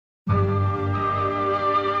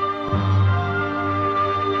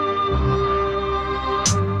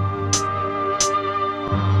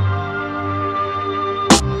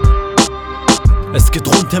Es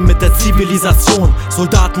geht runter mit der Zivilisation.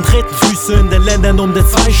 Soldaten treten Füße in den Ländern um den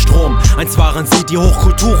Zweistrom. Einst waren sie die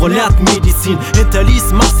Hochkultur und lehrten Medizin,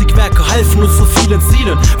 hinterließen Massigwerke, halfen uns zu vielen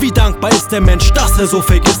Zielen. Wie dankbar ist der Mensch, dass er so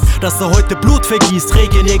vergisst, dass er heute Blut vergießt,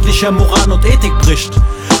 Regeln jeglicher Moral und Ethik bricht.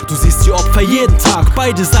 Du siehst die Opfer jeden Tag,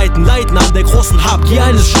 beide Seiten leiden an der großen Habgier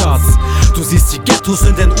eines Staats. Du siehst die Ghettos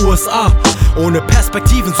in den USA, ohne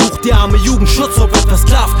Perspektiven sucht die arme Jugend Schutz, ob etwas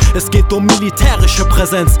sklavt. Es geht um militärische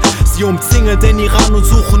Präsenz, sie umzingeln den Iran und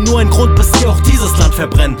suchen nur einen Grund, bis sie auch dieses Land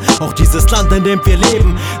verbrennen. Auch dieses Land, in dem wir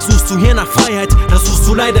leben. Suchst du hier nach Freiheit, das suchst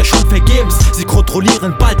du leider schon vergebens. Sie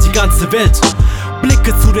kontrollieren bald die ganze Welt.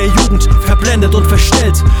 Blicke zu der Jugend, verblendet und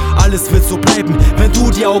verstellt. Alles wird so bleiben, wenn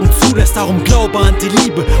du die Augen zulässt. Darum glaube an die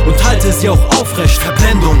Liebe und halte sie auch aufrecht.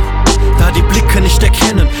 Verblendung, da die Blicke nicht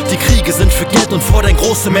erkennen. Die Kriege sind für Geld und fordern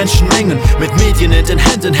große Menschenmengen. Mit Medien in den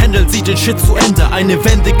Händen handeln sie den Shit zu Ende. Eine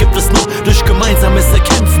Wende gibt es nur durch gemeinsames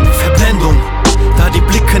Erkämpfen. Verblendung, da die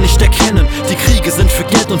Blicke nicht erkennen. Die Kriege sind für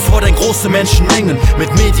Geld und fordern große Menschenmengen.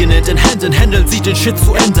 Mit Medien in den Händen handeln sie den Shit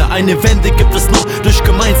zu Ende. Eine Wende gibt es nur durch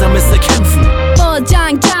gemeinsames Erkämpfen.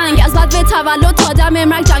 جنگ از بد به تولد تا دم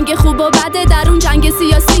مرگ، جنگ خوب و بده درون، جنگ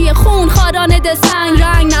سیاسی خون خارانه دسنگ،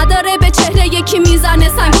 رنگ نداره به چهره یکی میزنه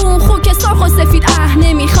سنگ، اون خوک سرخ و سفید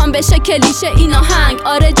نمیخوام بشه کلیشه این آهنگ.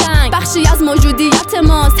 آره جنگ بخشی از موجودیت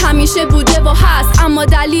ماست، همیشه بوده و هست، اما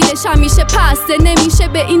دلیلش همیشه پسته، نمیشه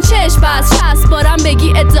به این چشم بس. 60 بارم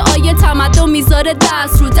بگی ادعای تمدن میذاره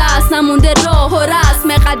دست رو دست، نمونده راه و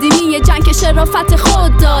رسم قدیمی جنگ که شرافت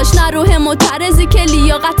خود داشت، نه روح معترضی که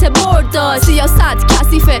لیاقت برد داشت. سیاست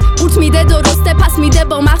کثیفه، قورت میده درسته، پس میده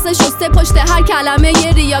با مغز شسته، پشت هر کلمه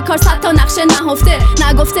یه ریاکار 100 تا نقشه نهفته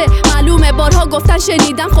نگفته. معلومه بارها گفتن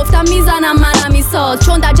شنیدم خفتم میزنم منم ایساز،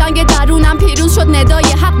 چون در جنگ درونم پیروز شد ندای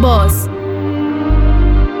حق باز.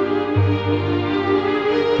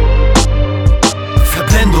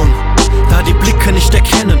 Verblendung, da die Blicke nicht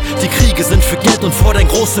erkennen. Die Kriege sind für Geld und fordern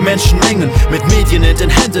große Menschenmengen. Mit Medien in den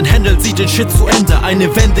Händen handeln sie den Shit zu Ende. Eine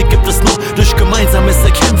Wende gibt es nur durch gemeinsames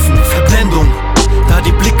Erkämpfen. Verblendung, da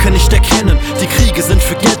die Blicke nicht erkennen. Die Kriege sind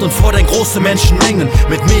für Geld und fordern große Menschenmengen.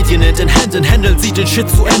 Mit Medien in den Händen handeln sie den Shit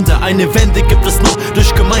zu Ende. Eine Wende gibt es nur durch